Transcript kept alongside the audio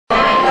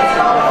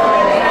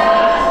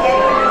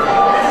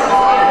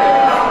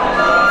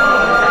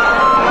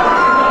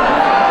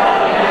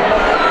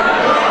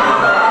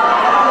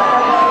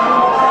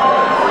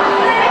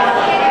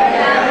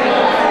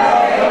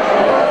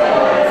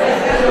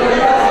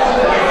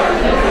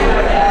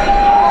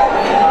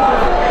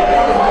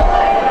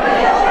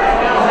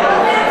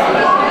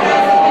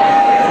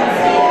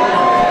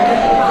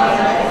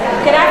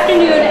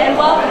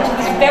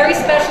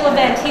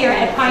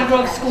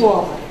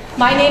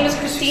My name is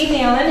Christine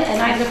Nealon,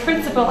 and I'm the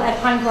principal at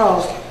Pine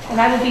Grove,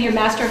 and I will be your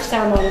Master of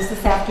Ceremonies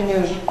this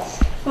afternoon.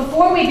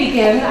 Before we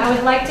begin, I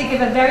would like to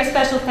give a very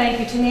special thank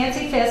you to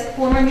Nancy Fisk,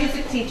 former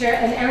music teacher,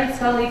 and Erin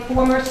Scully,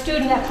 former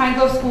student at Pine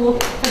Grove School,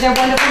 for their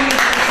wonderful music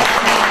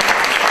performance.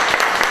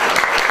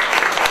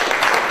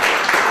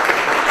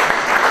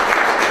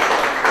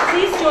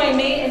 Please join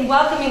me in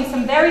welcoming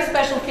some very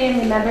special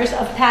family members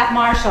of Pat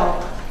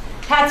Marshall.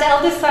 Pat's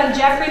eldest son,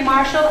 Jeffrey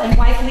Marshall, and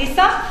wife,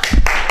 Lisa.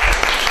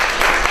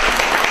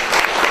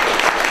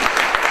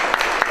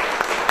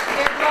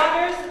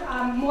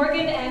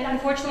 Morgan and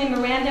unfortunately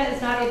Miranda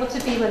is not able to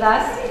be with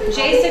us.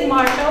 Jason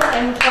Marshall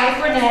and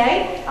wife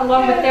Renee,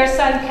 along with their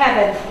son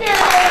Kevin.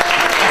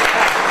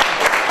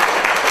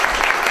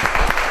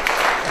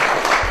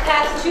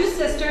 Pat's two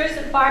sisters,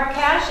 Barb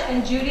Cash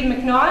and Judy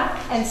McNaught,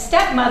 and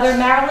stepmother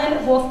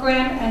Marilyn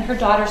Wolfgram and her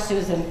daughter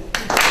Susan.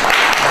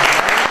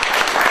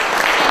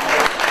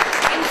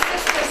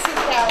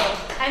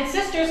 And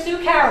sister Sue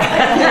Carroll.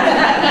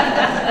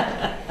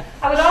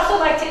 I would also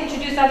like to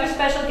introduce other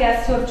special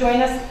guests who have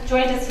joined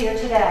us here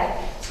today.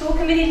 School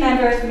committee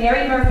members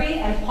Mary Murphy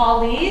and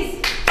Paul Lees.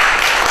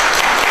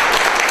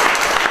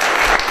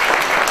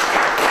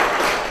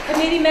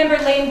 Committee member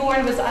Lane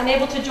Bourne was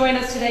unable to join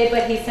us today,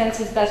 but he sends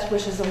his best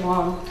wishes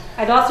along.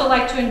 I'd also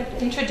like to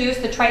introduce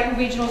the Triton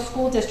Regional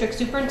School District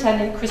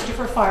Superintendent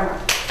Christopher Farmer.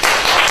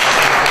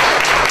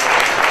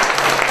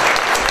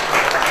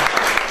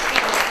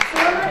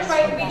 Former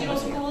Triton Regional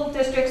School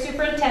District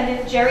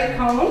Superintendent Jerry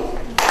Cohn.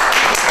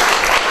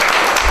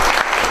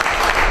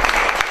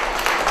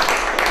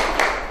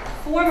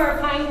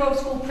 Former Pine Grove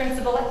School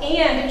Principal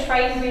and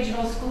Triton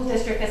Regional School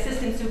District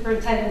Assistant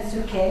Superintendent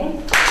Sue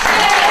King.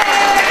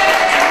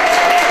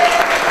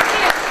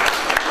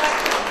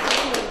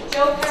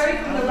 Joe Perry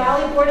from the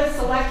Raleigh Board of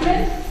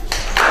Selectmen.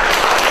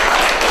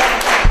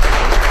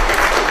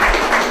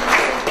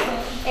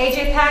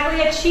 AJ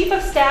Paglia, Chief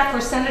of Staff for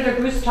Senator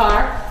Bruce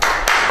Tarr.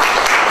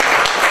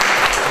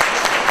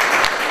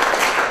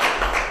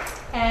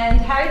 And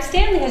Harriet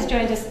Stanley has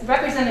joined us.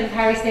 Representative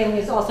Harry Stanley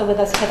is also with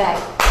us today.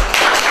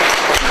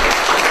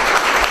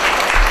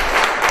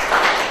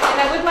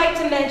 I would like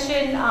to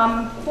mention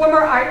former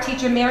art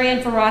teacher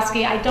Marianne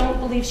Vorosky. I don't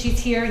believe she's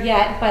here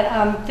yet,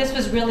 but this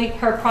was really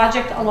her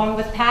project along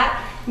with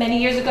Pat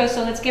many years ago,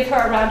 so let's give her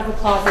a round of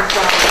applause as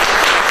well.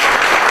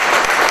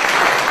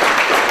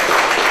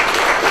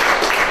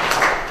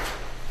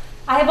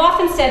 I have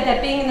often said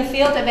that being in the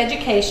field of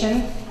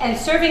education and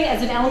serving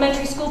as an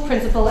elementary school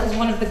principal is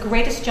one of the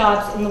greatest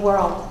jobs in the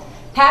world.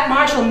 Pat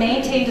Marshall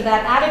maintained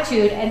that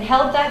attitude and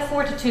held that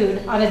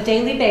fortitude on a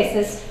daily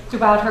basis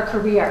throughout her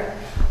career.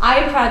 I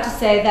am proud to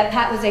say that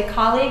Pat was a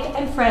colleague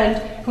and friend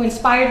who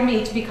inspired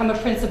me to become a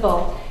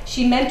principal.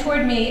 She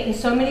mentored me in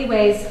so many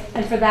ways,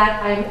 and for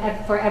that I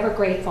am forever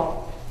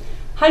grateful.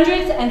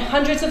 Hundreds and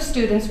hundreds of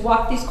students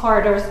walk these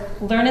corridors,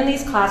 learn in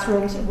these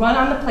classrooms, run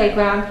on the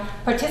playground,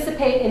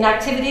 participate in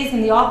activities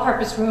in the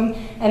all-purpose room,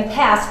 and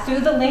pass through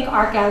the Link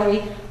Art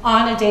Gallery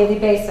on a daily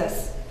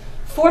basis.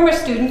 Former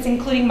students,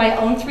 including my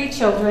own 3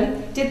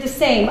 children, did the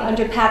same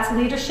under Pat's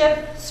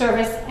leadership,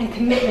 service, and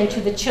commitment to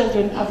the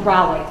children of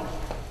Raleigh.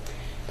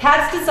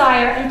 Pat's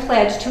desire and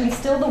pledge to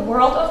instill the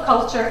world of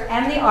culture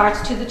and the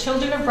arts to the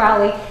children of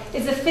Raleigh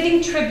is a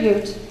fitting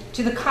tribute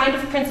to the kind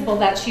of principal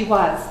that she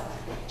was.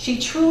 She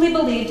truly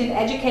believed in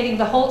educating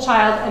the whole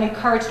child and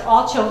encouraged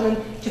all children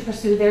to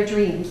pursue their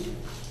dreams.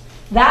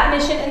 That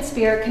mission and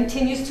spirit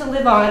continues to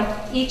live on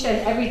each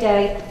and every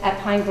day at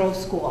Pine Grove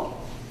School.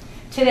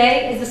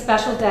 Today is a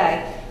special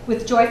day,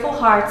 with joyful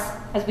hearts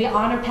as we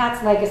honor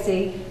Pat's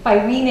legacy by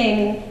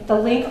renaming the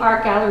Link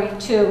Art Gallery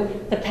to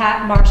the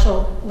Pat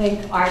Marshall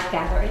Link Art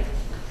Gallery.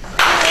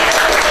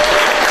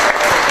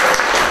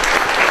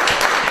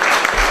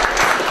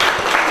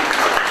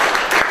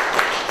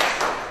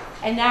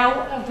 And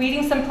now,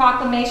 reading some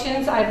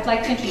proclamations, I would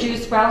like to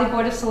introduce Raleigh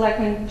Board of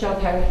Selectmen Joe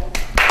Perry.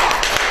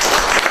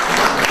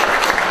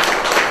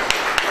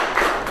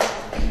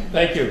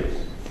 Thank you.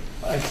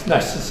 It's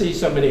nice to see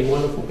so many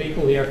wonderful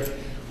people here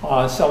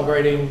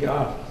celebrating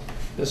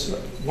this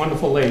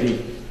wonderful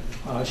lady.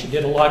 She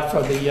did a lot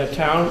for the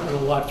town and a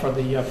lot for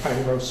the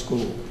Pine Grove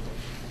School.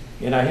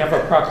 And I have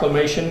a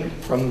proclamation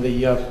from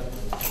the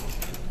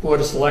Board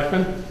of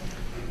Selectmen.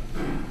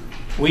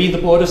 We, the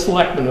Board of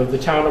Selectmen of the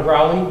town of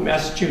Raleigh,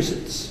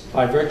 Massachusetts,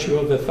 by virtue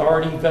of the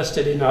authority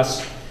vested in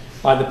us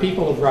by the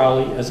people of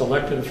Raleigh as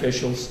elected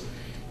officials,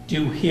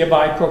 do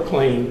hereby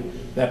proclaim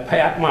that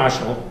Pat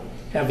Marshall,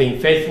 having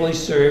faithfully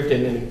served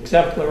in an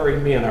exemplary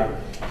manner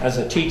as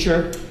a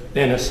teacher,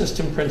 then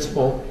assistant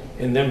principal,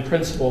 and then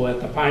principal at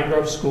the Pine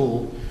Grove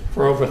School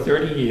for over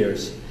 30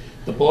 years,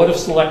 the Board of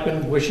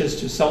Selectmen wishes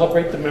to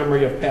celebrate the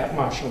memory of Pat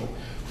Marshall,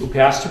 who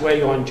passed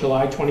away on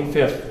July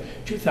 25th,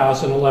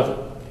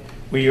 2011.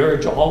 We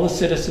urge all the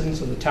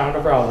citizens of the town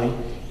of Raleigh,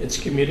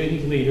 its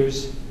community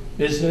leaders,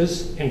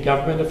 business, and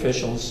government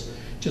officials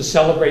to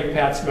celebrate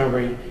Pat's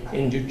memory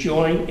and to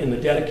join in the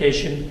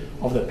dedication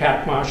of the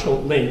Pat Marshall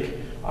Link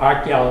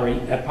Art Gallery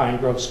at Pine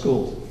Grove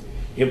School.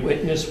 In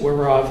witness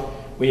whereof,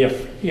 we have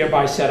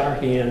hereby set our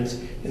hands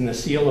in the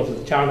seal of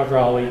the town of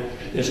Raleigh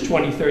this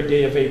 23rd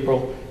day of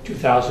April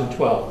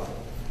 2012.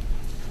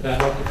 And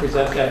I'd like to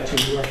present that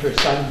to her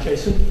son,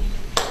 Jason.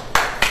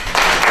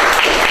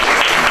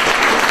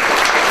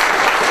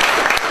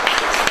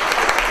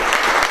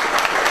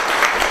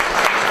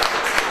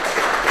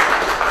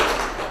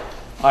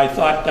 I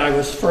thought I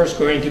was first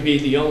going to be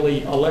the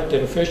only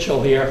elected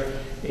official here,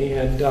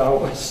 and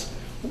was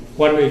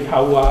wondering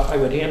how I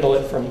would handle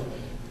it from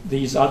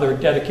these other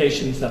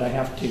dedications that I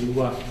have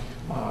to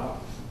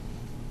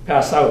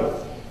pass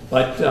out.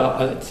 But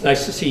it's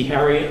nice to see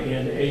Harriet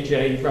and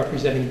AJ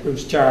representing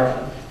Bruce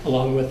Tara,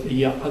 along with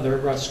the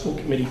other school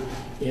committee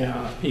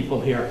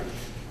people here.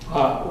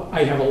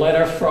 I have a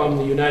letter from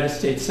the United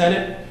States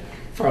Senate,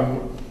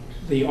 from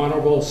the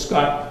Honorable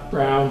Scott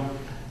Brown,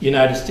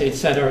 United States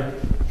Senator,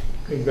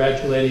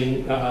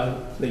 congratulating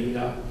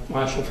the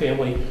Marshall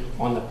family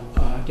on the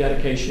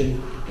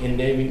dedication and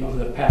naming of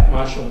the Pat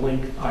Marshall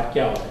Link Art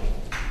Gallery.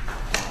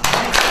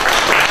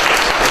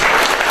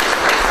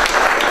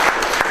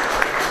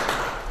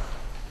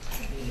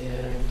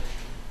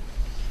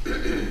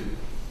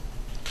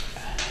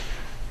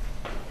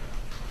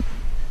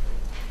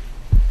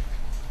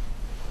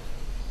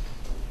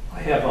 I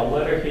have a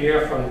letter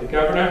here from the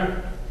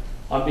governor.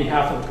 On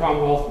behalf of the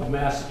Commonwealth of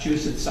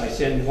Massachusetts, I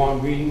send warm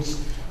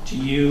greetings to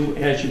you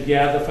as you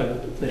gather for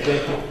the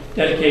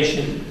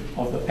dedication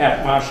of the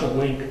Pat Marshall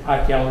Link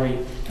Art Gallery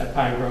at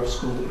Pine Grove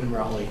School in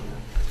Raleigh,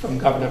 from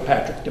Governor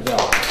Patrick DeBell.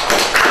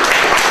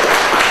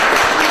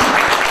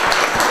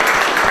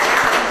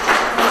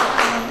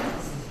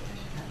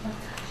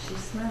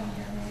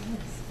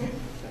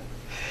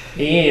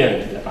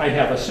 And I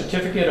have a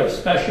certificate of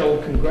special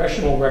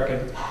congressional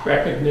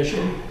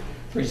recognition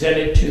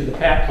presented to the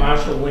Pat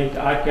Marshall Link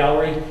Art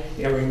Gallery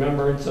in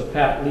remembrance of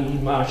Pat Lee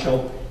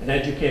Marshall, an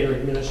educator,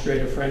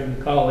 administrator, friend,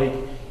 and colleague,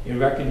 in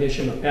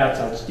recognition of Pat's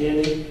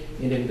outstanding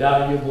and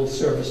invaluable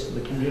service to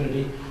the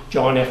community.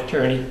 John F.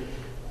 Turney,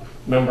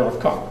 Member of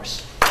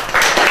Congress.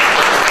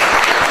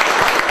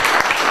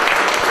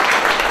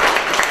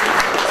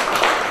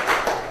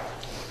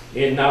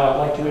 And now I'd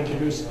like to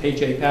introduce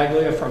A.J.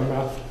 Paglia from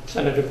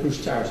Senator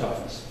Bruce Tara's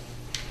office.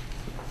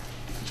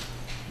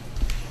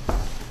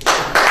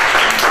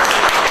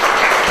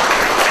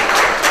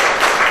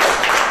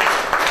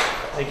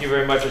 Thank you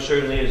very much. It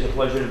certainly is a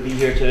pleasure to be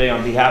here today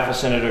on behalf of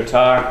Senator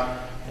Tarr.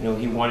 I know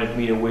he wanted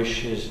me to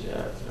wish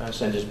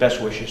send his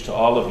best wishes to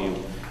all of you,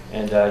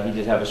 and he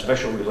did have a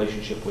special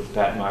relationship with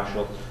Pat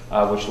Marshall,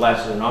 which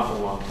lasted an awful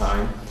long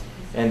time.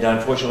 And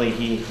unfortunately,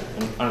 he,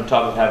 on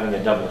top of having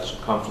a double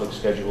conflict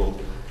schedule,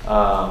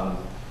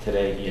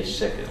 today he is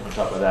sick on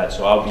top of that.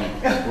 So I'll be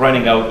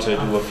running out to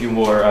do a few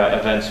more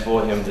events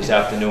for him this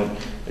afternoon.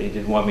 But he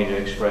did want me to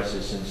express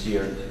his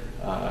sincere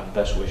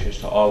best wishes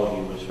to all of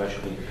you,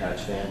 especially to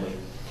Pat's family.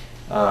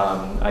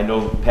 I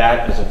know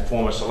Pat as a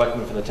former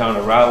selectman for the town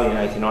of Raleigh, and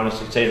I can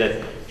honestly say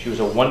that she was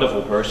a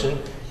wonderful person,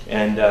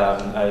 and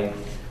I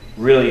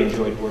really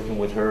enjoyed working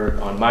with her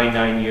on my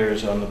 9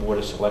 years on the Board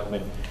of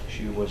Selectmen.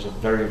 She was a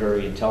very,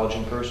 very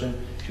intelligent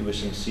person. She was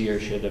sincere.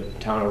 She had the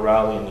town of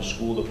Raleigh and the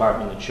school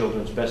department and the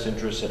children's best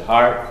interests at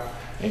heart,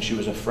 and she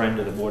was a friend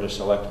of the Board of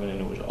Selectmen, and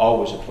it was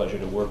always a pleasure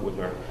to work with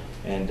her,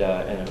 and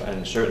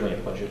certainly a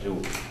pleasure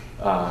to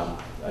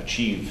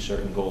achieve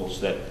certain goals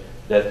that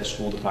the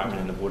school department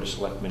and the Board of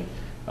Selectmen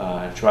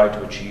tried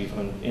to achieve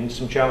in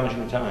some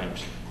challenging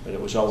times. But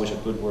it was always a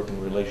good working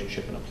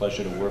relationship and a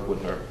pleasure to work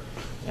with her.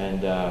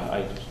 And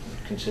I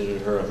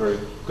considered her a very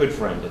good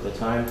friend at the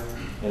time,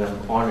 and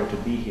I'm honored to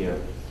be here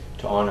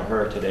to honor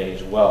her today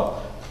as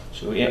well.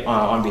 So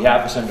on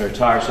behalf of Senator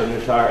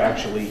Tarr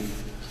actually,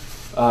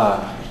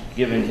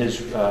 given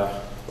his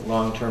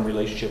long-term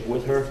relationship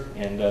with her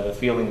and the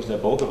feelings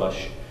that both of us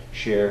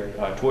share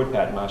toward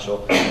Pat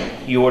Marshall,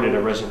 he ordered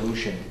a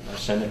resolution, a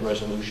Senate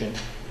resolution,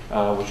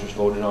 which was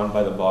voted on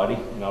by the body,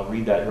 and I'll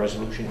read that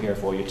resolution here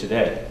for you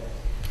today.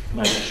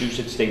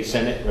 Massachusetts State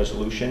Senate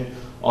resolution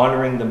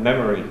honoring the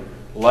memory,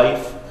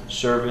 life and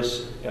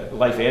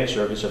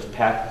service of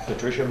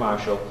Patricia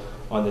Marshall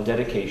on the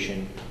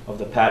dedication of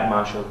the Pat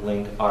Marshall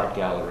Link Art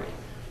Gallery.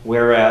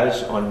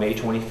 Whereas on May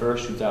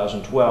 21st,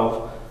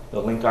 2012,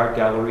 the Link Art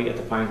Gallery at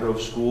the Pine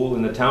Grove School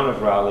in the town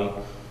of Raleigh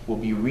will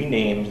be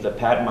renamed the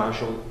Pat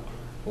Marshall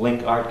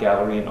Link Art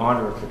Gallery in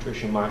honor of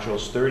Patricia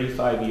Marshall's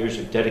 35 years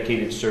of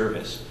dedicated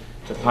service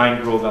to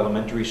Pine Grove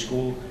Elementary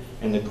School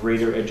and the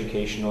greater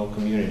educational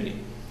community.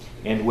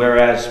 And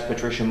whereas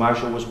Patricia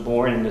Marshall was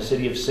born in the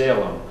city of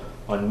Salem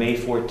on May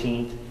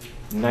 14,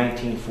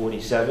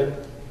 1947,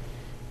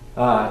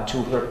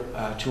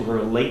 to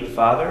her late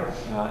father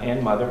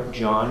and mother,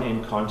 John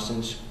and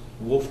Constance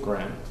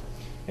Wolfgram.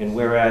 And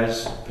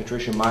whereas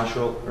Patricia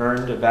Marshall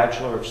earned a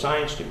Bachelor of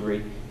Science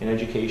degree in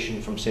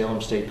education from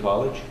Salem State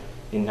College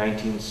in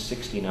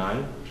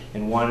 1969,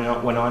 and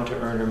went on to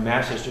earn her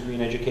master's degree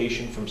in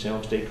education from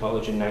Salem State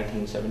College in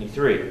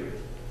 1973.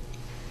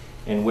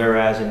 And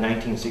whereas in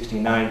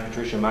 1969,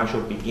 Patricia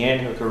Marshall began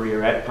her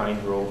career at Pine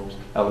Grove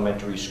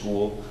Elementary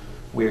School,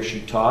 where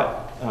she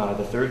taught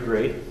the 3rd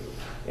grade,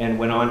 and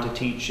went on to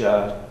teach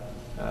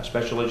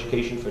special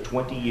education for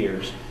 20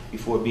 years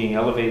before being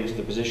elevated to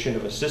the position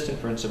of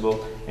assistant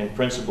principal and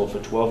principal for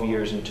 12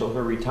 years until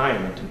her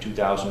retirement in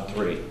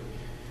 2003.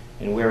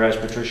 And whereas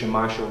Patricia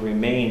Marshall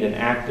remained an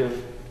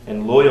active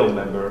and loyal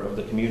member of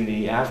the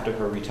community after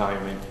her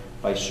retirement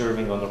by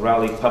serving on the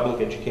Raleigh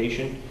Public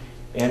Education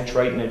and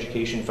Triton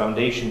Education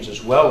Foundations,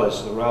 as well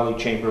as the Raleigh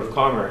Chamber of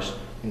Commerce,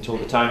 until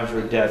the time of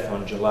her death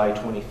on July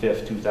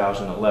 25,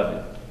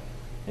 2011.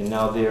 And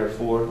now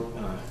therefore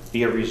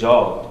be it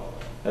resolved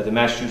that the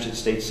Massachusetts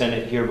State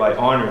Senate hereby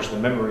honors the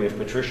memory of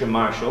Patricia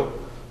Marshall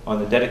on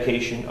the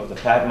dedication of the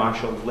Pat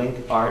Marshall Link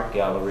Art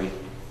Gallery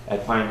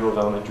at Pine Grove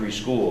Elementary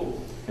School.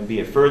 And be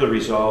it further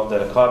resolved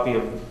that a copy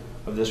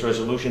of this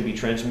resolution be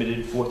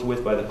transmitted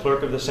forthwith by the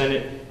clerk of the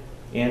Senate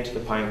and to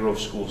the Pine Grove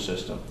school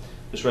system.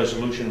 This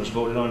resolution was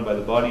voted on by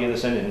the body of the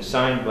Senate and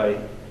signed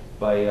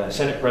by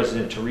Senate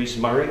President Therese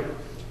Murray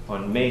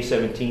on May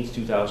 17,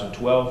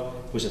 2012.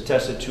 It was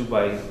attested to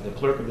by the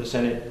clerk of the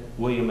Senate,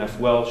 William F.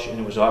 Welch, and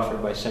it was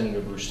offered by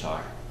Senator Bruce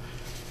Tarr.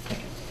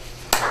 Thank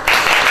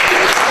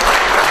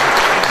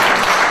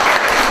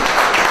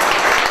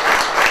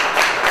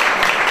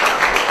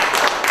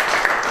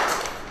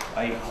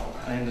you.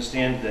 I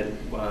understand that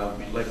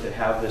we'd like to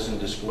have this in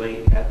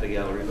display at the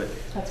gallery, but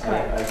That's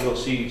correct. I will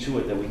see to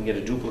it that we can get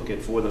a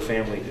duplicate for the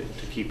family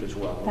to keep as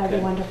well. That'd be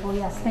Okay? wonderful,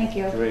 yes, thank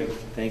you. Great,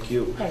 thank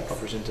you. Thanks. I'll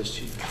present this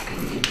to you.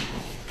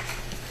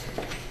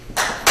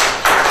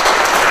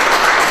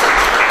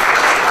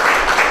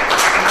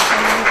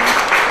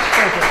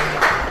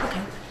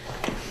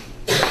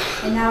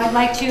 And now I'd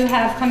like to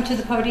have come to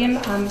the podium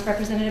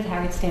Representative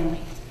Harriet Stanley.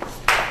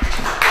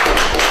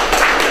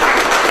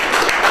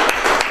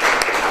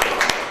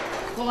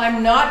 Well,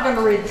 I'm not going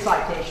to read the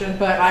citation,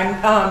 but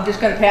I'm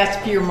just going to pass a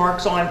few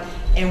remarks on.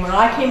 And when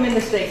I came into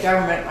state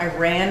government, I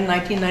ran in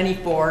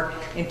 1994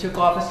 and took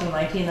office in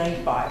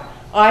 1995.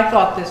 I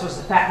thought this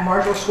was the Pat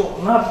Marshall School,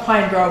 not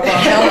Pine Grove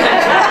Elementary.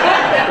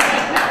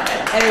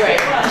 Anyway,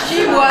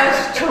 she was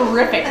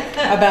terrific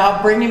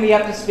about bringing me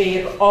up to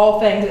speed with all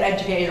things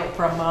educational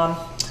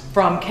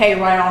from K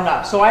right on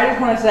up. So I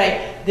just want to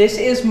say, this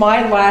is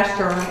my last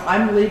term.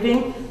 I'm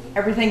leaving.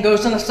 Everything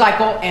goes in a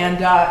cycle,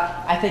 and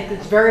I think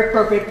it's very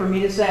appropriate for me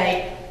to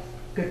say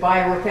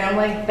goodbye to her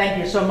family. Thank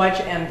you so much,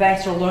 and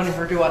thanks for loaning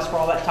her to us for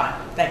all that time.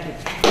 Thank you.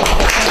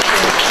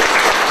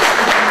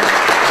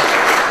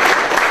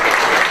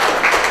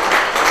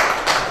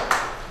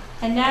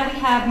 And now we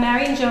have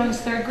Marion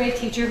Jones, third grade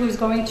teacher, who's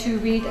going to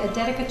read a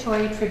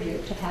dedicatory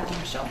tribute to Pat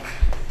Marshall.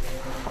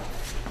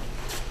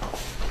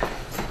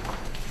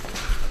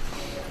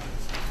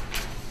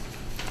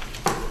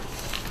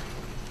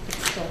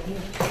 It's still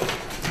here.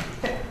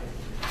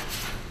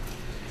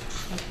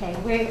 Okay,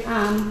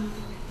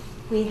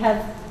 we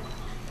have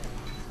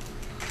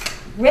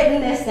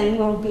written this and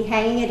we'll be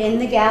hanging it in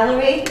the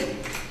gallery,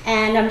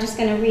 and I'm just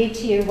going to read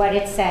to you what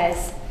it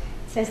says.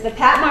 It says, the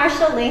Pat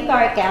Marshall Link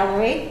Art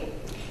Gallery.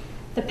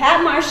 The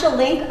Pat Marshall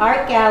Link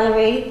Art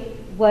Gallery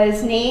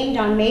was named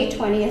on May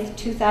 20th,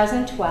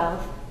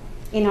 2012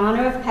 in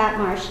honor of Pat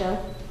Marshall,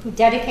 who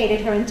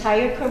dedicated her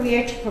entire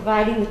career to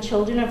providing the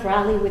children of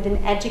Raleigh with an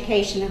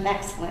education of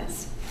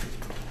excellence.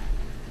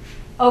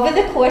 Over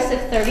the course of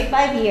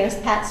 35 years,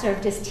 Pat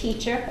served as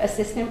teacher,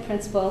 assistant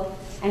principal,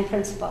 and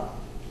principal.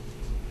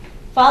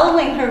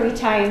 Following her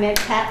retirement,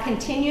 Pat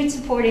continued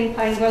supporting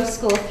Pine Grove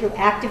School through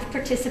active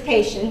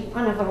participation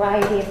on a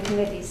variety of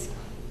committees.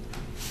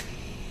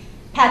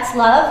 Pat's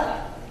love,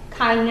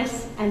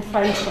 kindness, and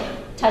friendship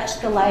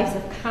touched the lives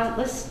of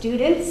countless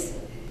students,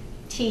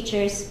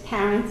 teachers,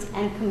 parents,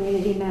 and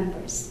community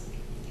members.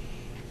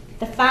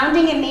 The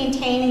founding and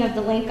maintaining of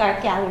the Link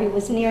Art Gallery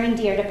was near and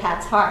dear to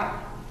Pat's heart.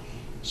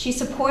 She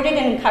supported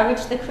and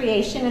encouraged the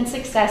creation and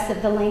success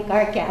of the Link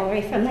Art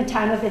Gallery from the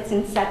time of its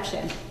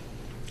inception.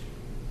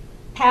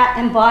 Pat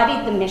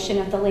embodied the mission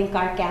of the Link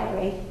Art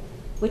Gallery,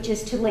 which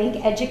is to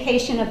link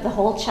education of the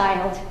whole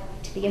child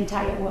to the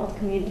entire world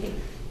community.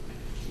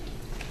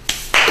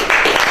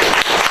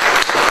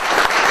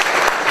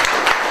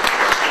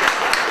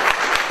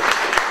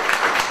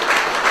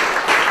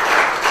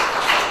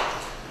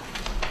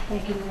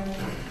 Thank you, Mary.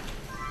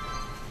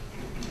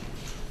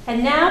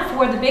 And now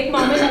for the big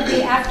moment of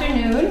the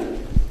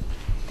afternoon,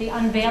 the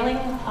unveiling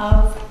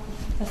of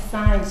the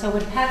sign. So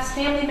would Pat's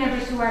family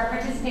members who are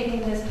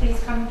participating in this please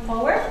come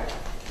forward?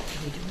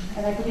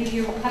 And I believe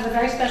you have a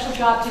very special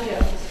job to do.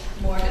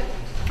 Morgan.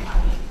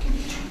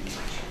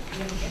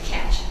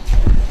 Catch.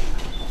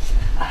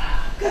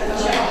 Good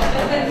job.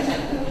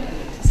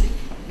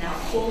 Now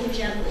pull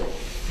gently.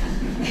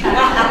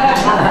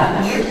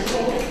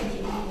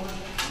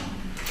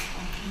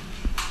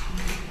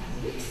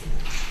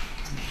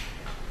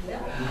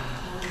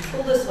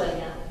 Pull this way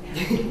now.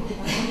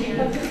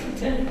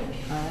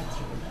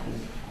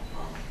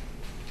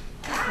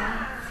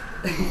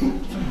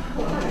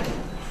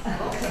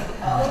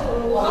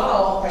 Oh,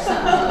 wow.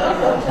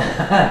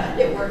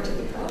 It worked to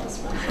the promise.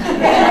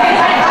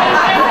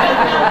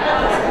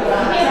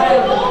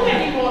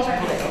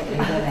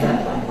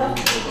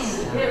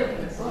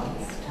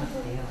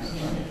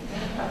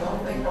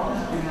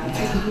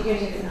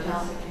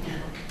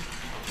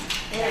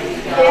 There you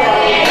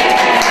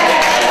go.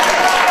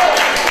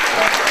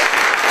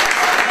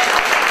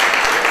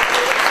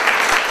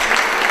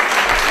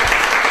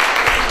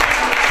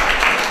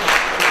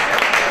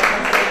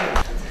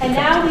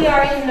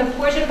 in a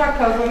portion of our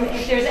program,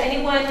 if there's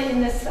anyone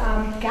in this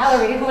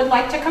gallery who would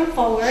like to come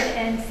forward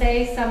and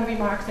say some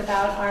remarks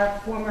about our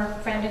former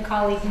friend and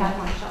colleague, Pat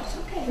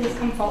Marshall. Okay, please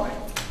come forward.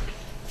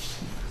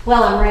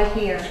 Well, I'm right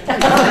here.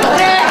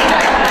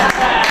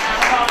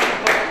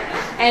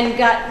 And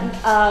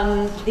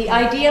got the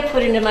idea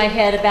put into my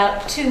head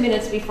about 2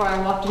 minutes before I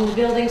walked in the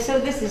building, so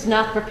this is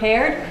not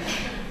prepared.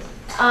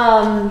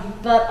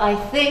 But I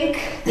think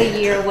the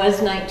year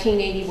was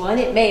 1981.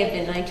 It may have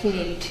been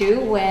 1982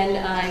 when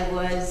I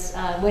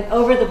went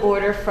over the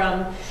border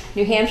from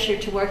New Hampshire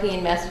to working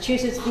in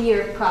Massachusetts. The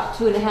year of Prop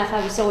 2.5.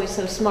 I was always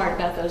so smart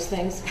about those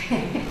things.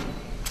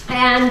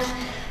 And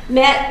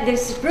met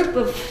this group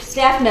of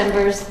staff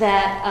members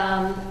that,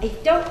 I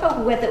don't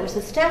know whether it was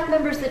the staff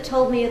members that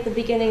told me at the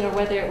beginning or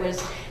whether it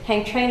was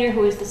Hank Trainer,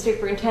 who was the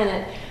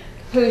superintendent,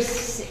 who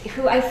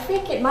I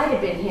think it might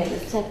have been him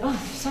that said, "Oh,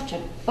 such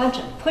a bunch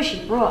of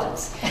pushy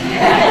broads."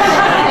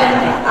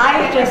 And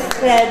I just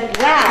said,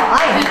 "Wow,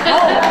 I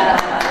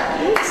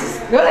am this is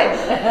good."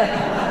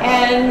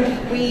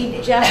 And we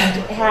just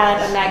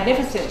had a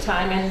magnificent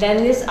time. And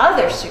then this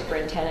other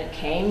superintendent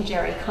came,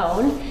 Jerry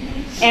Cohn,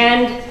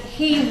 and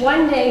he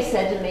one day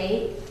said to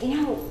me,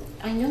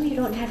 I know you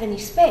don't have any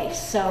space,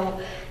 so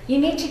you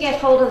need to get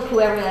hold of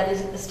whoever that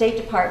is at the State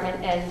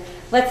Department, and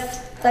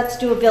let's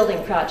do a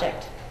building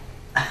project."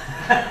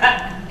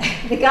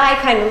 The guy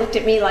kind of looked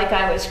at me like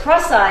I was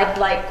cross-eyed,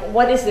 like,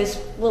 what is this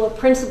little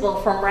principal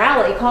from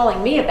Raleigh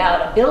calling me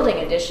about a building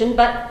addition?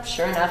 But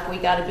sure enough, we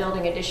got a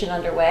building addition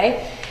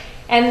underway.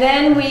 And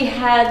then we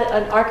had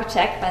an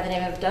architect by the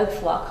name of Doug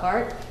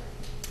Flockhart.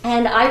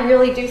 And I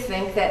really do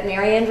think that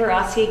Marianne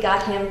Verosky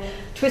got him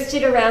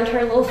twisted around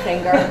her little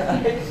finger.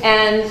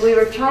 And we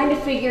were trying to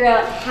figure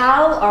out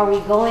how are we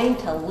going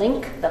to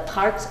link the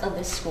parts of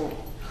this school.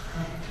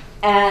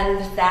 And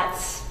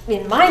that's,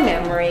 in my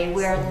memory,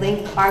 where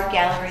Link Art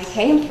Gallery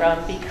came from,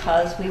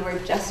 because we were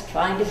just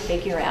trying to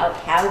figure out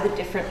how the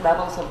different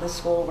levels of the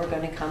school were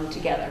going to come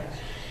together.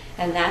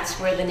 And that's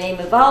where the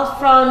name evolved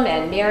from,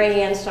 and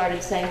Marianne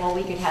started saying, well,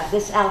 we could have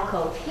this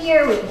alcove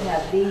here, we could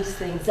have these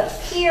things up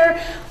here,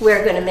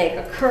 we're going to make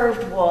a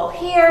curved wall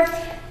here,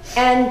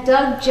 and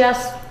Doug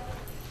just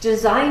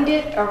designed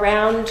it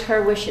around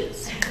her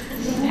wishes.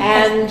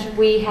 And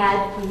we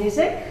had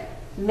music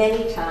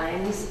many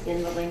times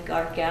in the Link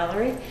Art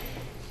Gallery.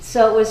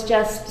 So it was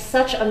just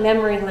such a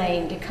memory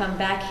lane to come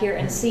back here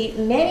and see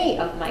many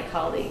of my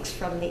colleagues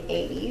from the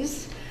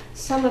 80s,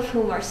 some of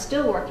whom are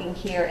still working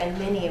here and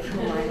many of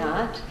whom are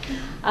not.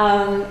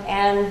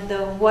 And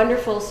the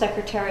wonderful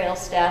secretarial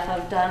staff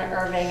of Donna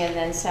Irving and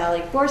then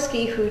Sally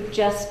Gorski, who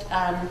just,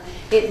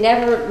 it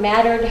never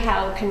mattered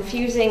how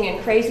confusing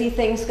and crazy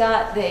things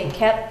got, they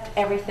kept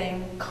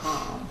everything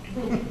calm.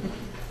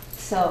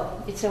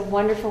 So it's a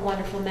wonderful,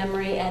 wonderful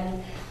memory.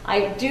 And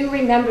I do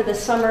remember the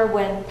summer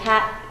when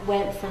Pat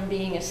went from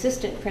being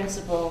assistant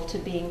principal to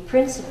being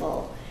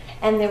principal.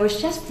 And there was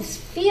just this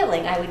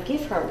feeling I would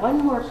give her one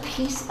more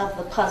piece of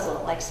the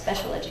puzzle, like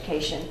special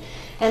education.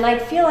 And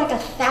I'd feel like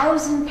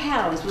 1,000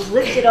 pounds was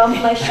lifted off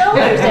my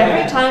shoulders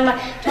every time I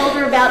told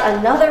her about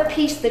another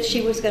piece that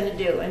she was going to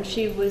do. And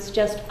she was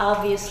just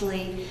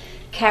obviously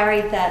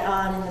carried that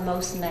on in the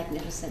most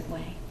magnificent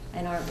way.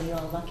 And aren't we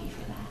all lucky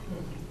for that?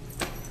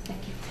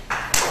 Thank you.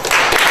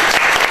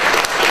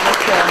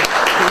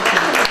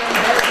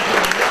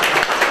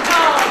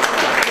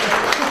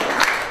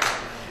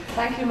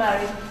 Thank you,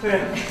 Mary,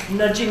 for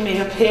nudging me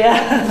up here.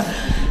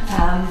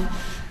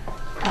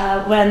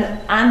 When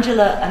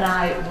Angela and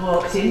I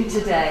walked in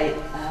today,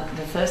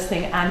 the first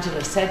thing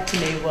Angela said to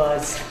me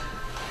was,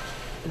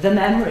 the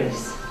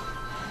memories.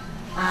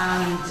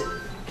 And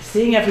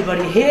seeing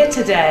everybody here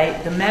today,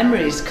 the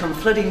memories come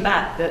flooding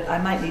back that I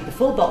might need the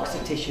full box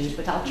of tissues,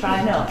 but I'll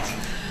try not.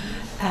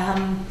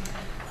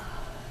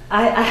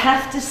 I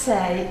have to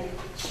say,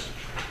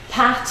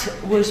 Pat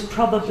was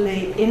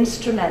probably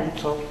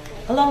instrumental,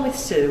 along with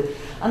Sue,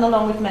 and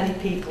along with many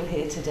people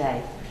here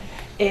today,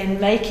 in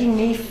making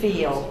me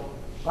feel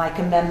like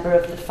a member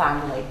of the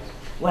family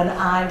when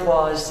I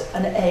was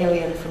an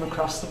alien from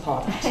across the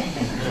pond.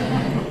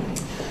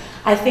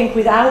 I think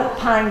without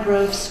Pine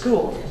Grove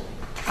School,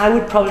 I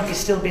would probably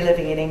still be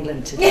living in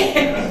England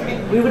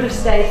today. We would have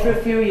stayed for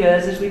a few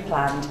years as we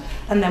planned,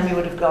 and then we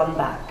would have gone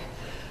back.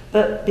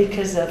 But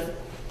because of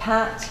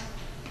Pat,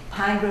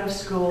 Pine Grove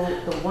School,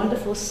 the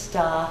wonderful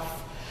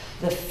staff,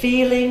 the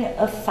feeling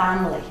of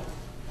family,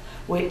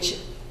 which,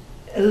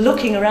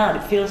 looking around,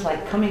 it feels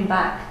like coming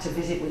back to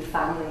visit with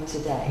family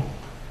today,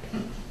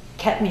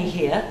 kept me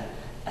here,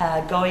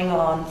 going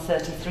on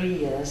 33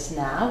 years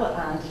now,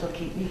 and it'll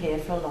keep me here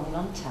for a long,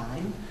 long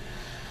time.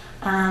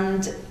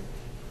 And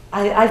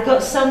I've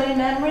got so many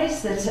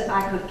memories that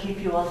I could keep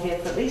you all here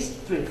for at least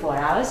 3 or 4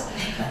 hours,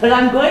 but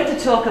I'm going to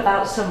talk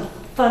about some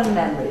fun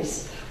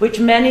memories, which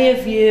many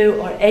of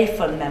you, or a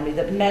fun memory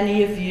that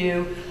many of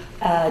you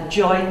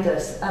joined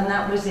us, and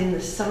that was in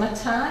the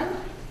summertime,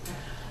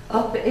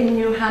 up in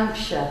New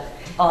Hampshire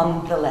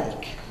on the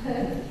lake.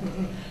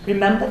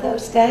 Remember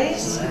those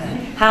days?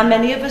 How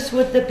many of us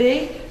would there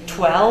be?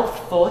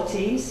 12,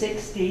 14,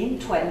 16,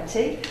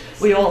 20.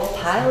 We all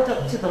piled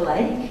up to the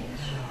lake.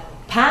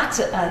 Pat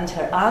and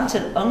her aunt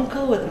and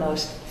uncle were the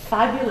most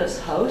fabulous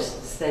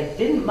hosts. They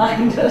didn't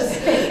mind us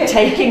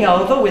taking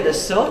over with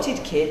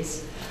assorted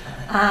kids.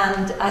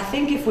 And I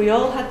think if we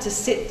all had to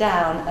sit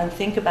down and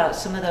think about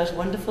some of those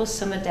wonderful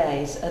summer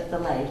days at the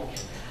lake,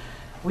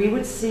 we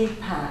would see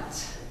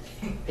Pat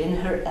in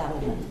her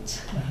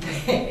element.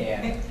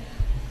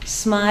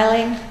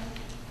 Smiling,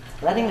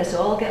 letting us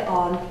all get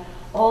on,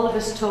 all of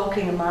us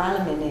talking a mile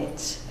a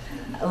minute,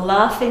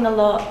 laughing a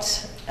lot,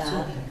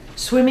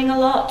 swimming a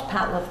lot.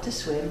 Pat loved to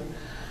swim.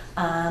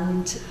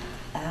 And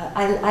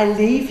I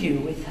leave you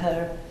with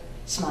her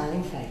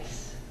smiling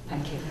face.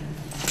 Thank you.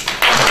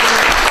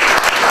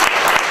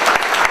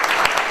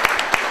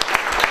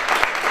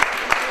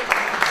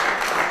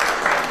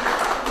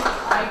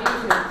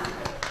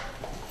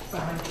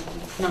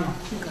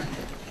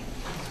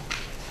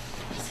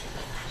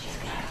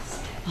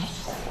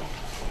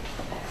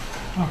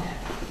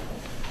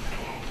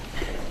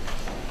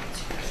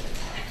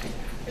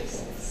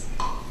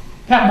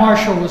 Pat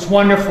Marshall was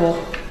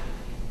wonderful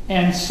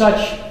and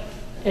such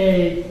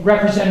a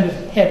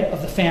representative head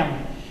of the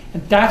family.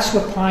 And that's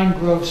what Pine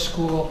Grove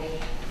School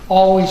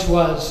always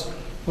was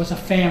a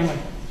family.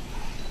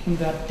 And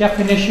that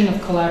definition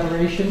of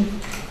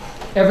collaboration,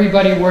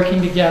 everybody working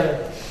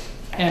together.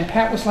 And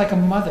Pat was like a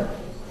mother,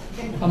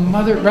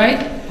 right?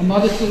 A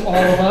mother to all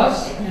of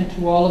us and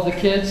to all of the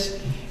kids.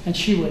 And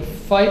she would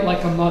fight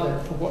like a mother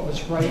for what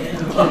was right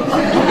for the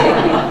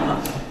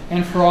kids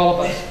and for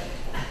all of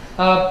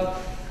us.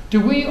 Do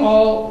we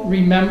all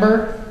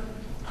remember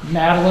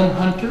Madeline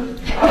Hunter?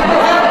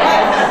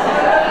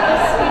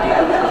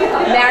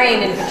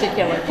 Marion in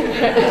particular.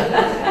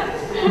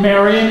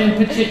 Marion in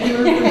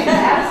particular?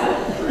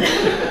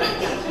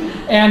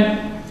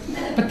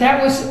 But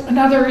that was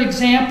another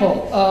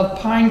example of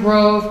Pine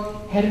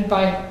Grove, headed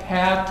by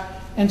Pat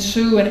and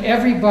Sue and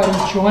everybody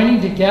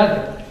joining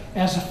together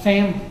as a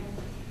family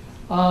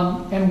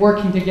and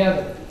working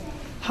together.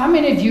 How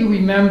many of you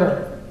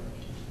remember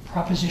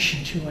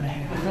Proposition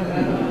 2.5?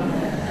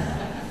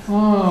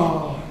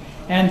 Oh,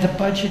 and the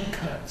budget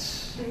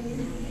cuts.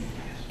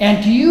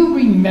 And do you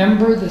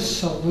remember the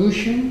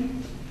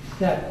solution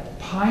that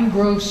Pine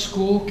Grove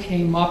School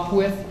came up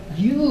with?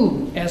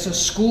 You, as a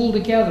school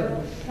together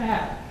with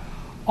Pat,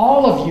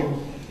 all of you.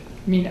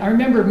 I mean, I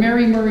remember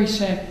Mary Murray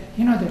saying,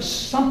 you know, there's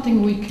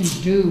something we can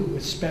do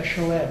with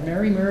special ed.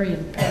 Mary Murray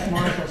and Pat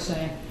Marshall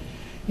saying,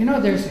 you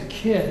know, there's a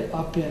kid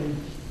up in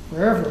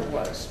wherever it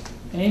was,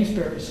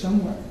 Amesbury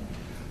somewhere,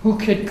 who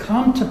could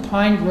come to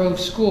Pine Grove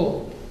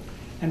School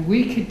and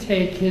we could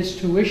take his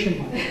tuition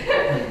money.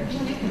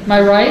 Am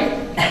I right?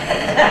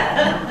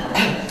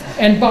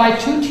 And buy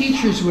 2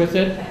 teachers with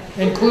it,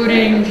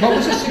 including, what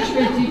was the 6th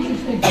grade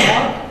teacher's name?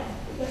 Bob?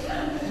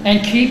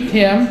 And keep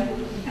him.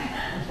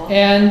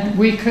 And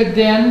we could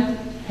then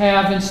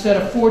have, instead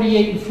of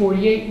 48 and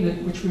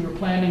 48, which we were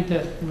planning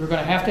to, we were going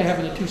to have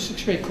in the 2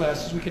 6th grade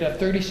classes, we could have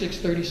 36,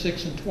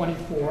 36, and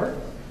 24.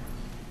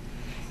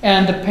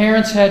 And the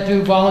parents had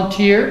to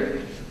volunteer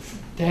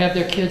to have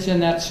their kids in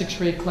that 6th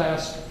grade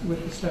class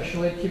with the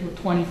special ed kid with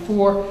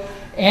 24,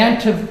 and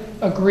to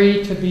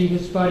agree to be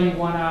his buddy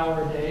 1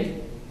 hour a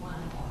day.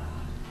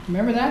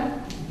 Remember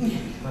that?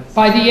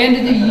 By the end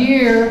of the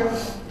year,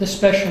 the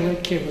special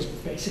ed kid was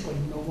basically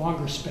no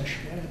longer special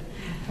ed.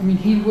 I mean,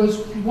 he was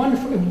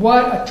wonderful.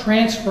 What a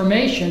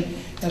transformation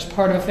as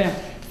part of a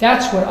family.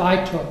 That's what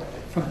I took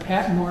from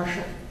Pat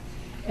Marshall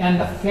and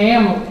the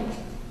family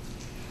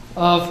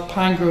of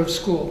Pine Grove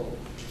School.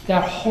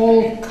 That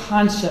whole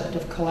concept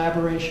of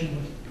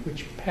collaboration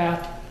which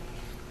Pat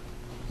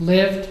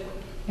lived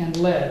and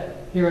led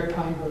here at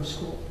Pine Grove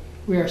School.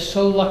 We are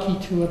so lucky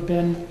to have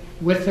been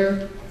with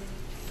her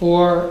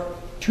for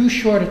too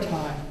short a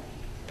time.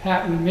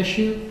 Pat, we miss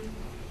you.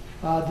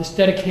 This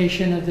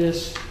dedication of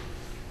this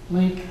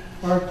Link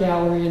Art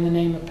Gallery in the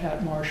name of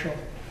Pat Marshall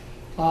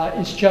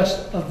is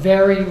just a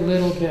very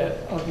little bit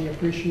of the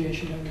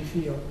appreciation that we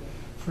feel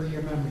for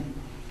your memory.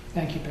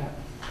 Thank you, Pat.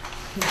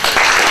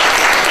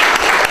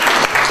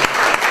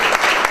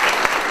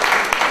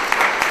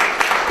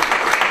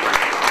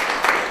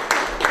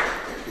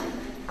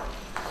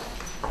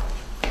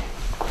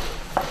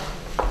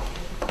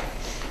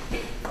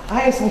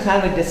 I have some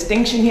kind of a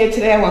distinction here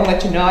today. I want to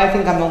let you know I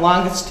think I'm the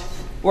longest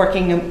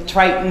working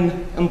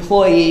Triton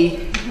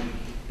employee,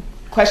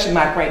 question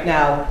mark right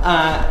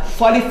now,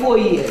 44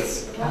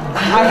 years.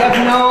 I have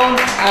known,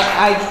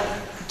 I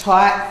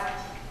taught,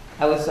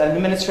 I was an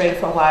administrator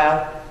for a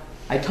while,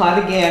 I taught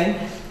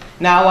again,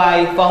 now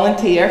I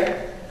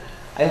volunteer,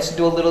 I also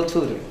do a little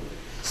tutoring.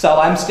 So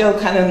I'm still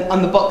kind of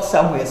on the book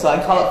somewhere, so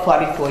I call it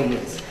 44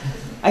 years.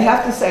 I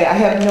have to say, I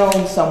have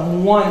known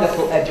some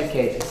wonderful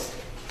educators,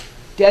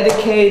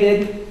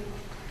 dedicated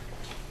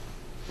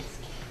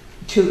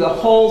to the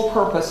whole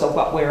purpose of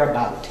what we're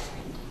about.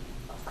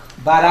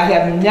 But I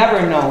have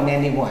never known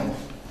anyone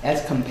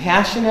as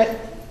compassionate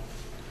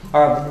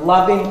or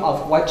loving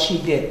of what she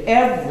did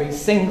every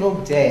single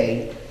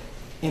day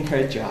in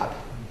her job.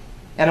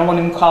 And I won't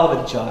even call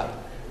it a job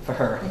for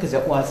her, because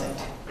it wasn't.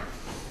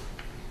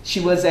 She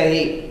was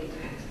a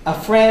a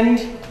friend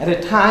at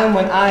a time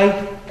when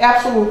I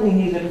absolutely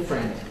needed a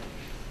friend.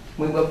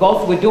 We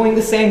were doing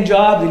the same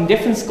job in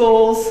different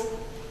schools,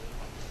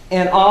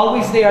 and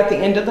always there at the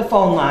end of the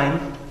phone line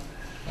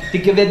to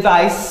give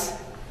advice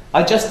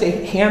or just to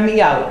hear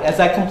me out as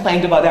I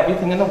complained about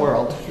everything in the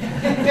world.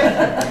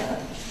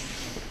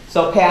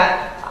 So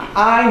Pat,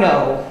 I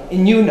know,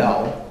 and you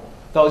know,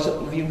 those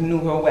of you who knew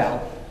her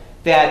well,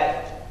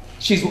 that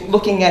she's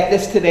looking at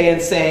this today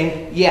and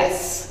saying,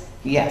 yes,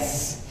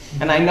 yes.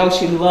 And I know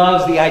she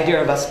loves the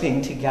idea of us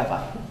being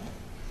together.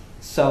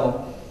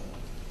 So,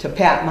 to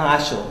Pat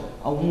Marshall,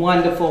 a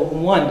wonderful,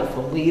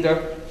 wonderful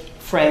leader,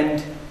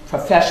 friend,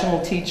 professional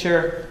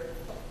teacher,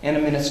 and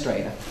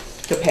administrator.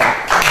 To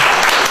Pat.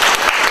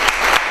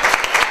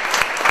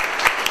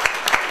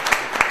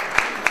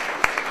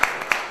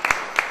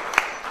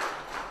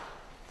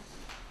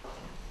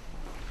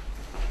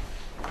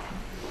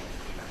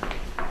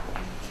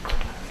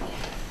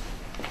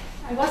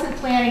 I wasn't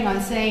planning on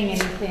saying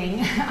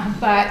anything,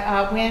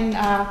 but when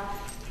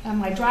on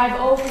my drive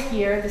over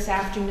here this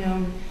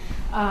afternoon,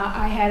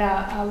 I had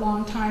a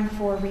long time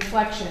for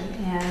reflection,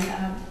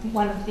 and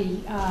one of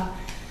the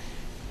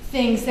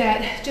things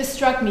that just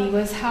struck me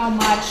was how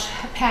much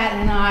Pat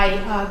and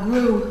I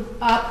grew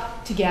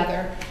up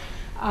together.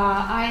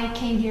 I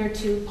came here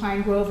to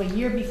Pine Grove a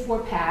year before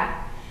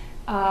Pat,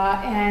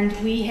 and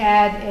we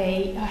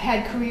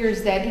had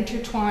careers that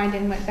intertwined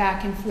and went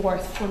back and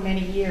forth for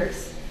many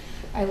years.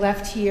 I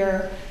left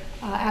here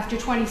after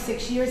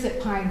 26 years at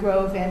Pine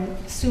Grove, and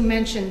Sue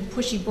mentioned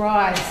pushy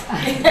broads.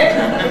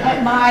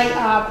 At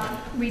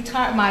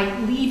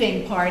my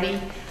leaving party,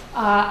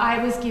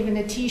 I was given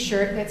a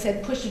T-shirt that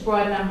said Pushy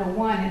Broad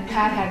 #1, and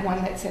Pat had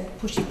one that said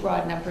Pushy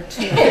Broad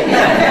 #2.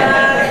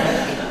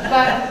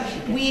 But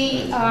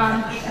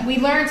we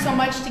learned so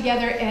much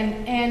together,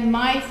 and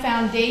my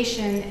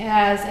foundation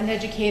as an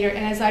educator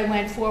and as I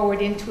went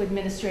forward into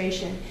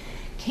administration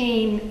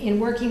came in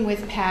working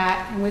with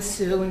Pat and with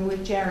Sue and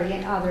with Jerry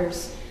and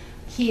others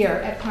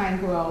here at Pine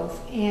Grove.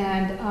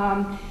 And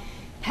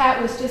Pat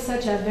was just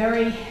such a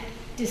very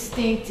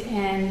distinct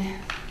and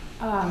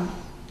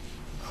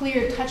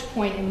clear touch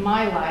point in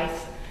my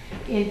life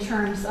in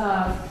terms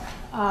of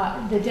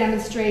the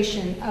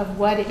demonstration of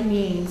what it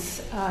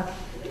means,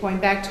 going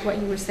back to what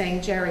you were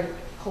saying, Jerry,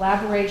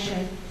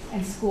 collaboration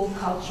and school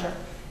culture.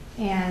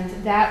 And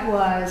that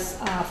was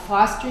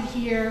fostered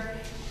here,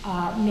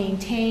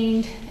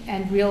 maintained,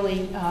 and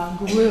really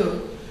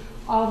grew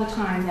all the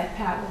time that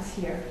Pat was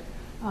here.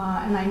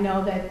 And I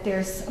know that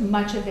there's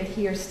much of it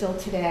here still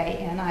today,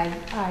 and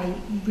I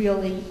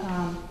really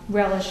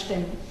relished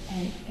and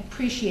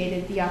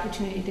appreciated the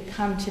opportunity to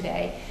come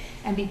today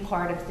and be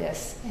part of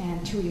this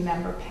and to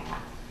remember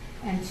Pat.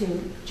 And to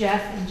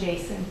Jeff and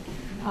Jason,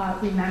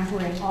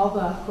 remembering all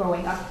the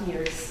growing up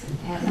years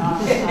and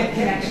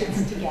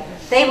connections together.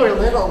 They were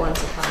little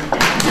once upon a time.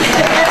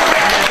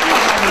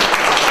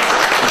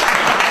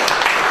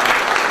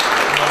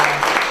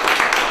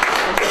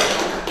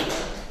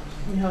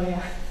 Oh,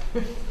 yeah.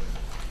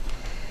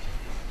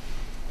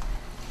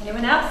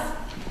 Anyone else?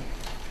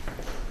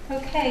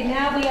 Okay,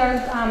 now we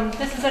are,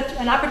 this is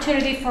an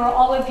opportunity for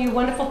all of you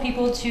wonderful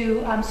people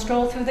to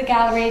stroll through the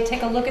gallery,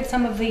 take a look at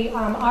some of the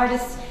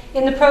artists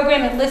in the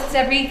program. It lists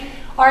every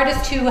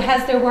artist who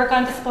has their work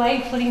on display,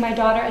 including my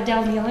daughter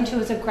Adele Nealand, who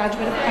is a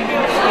graduate of Pine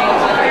Grove State.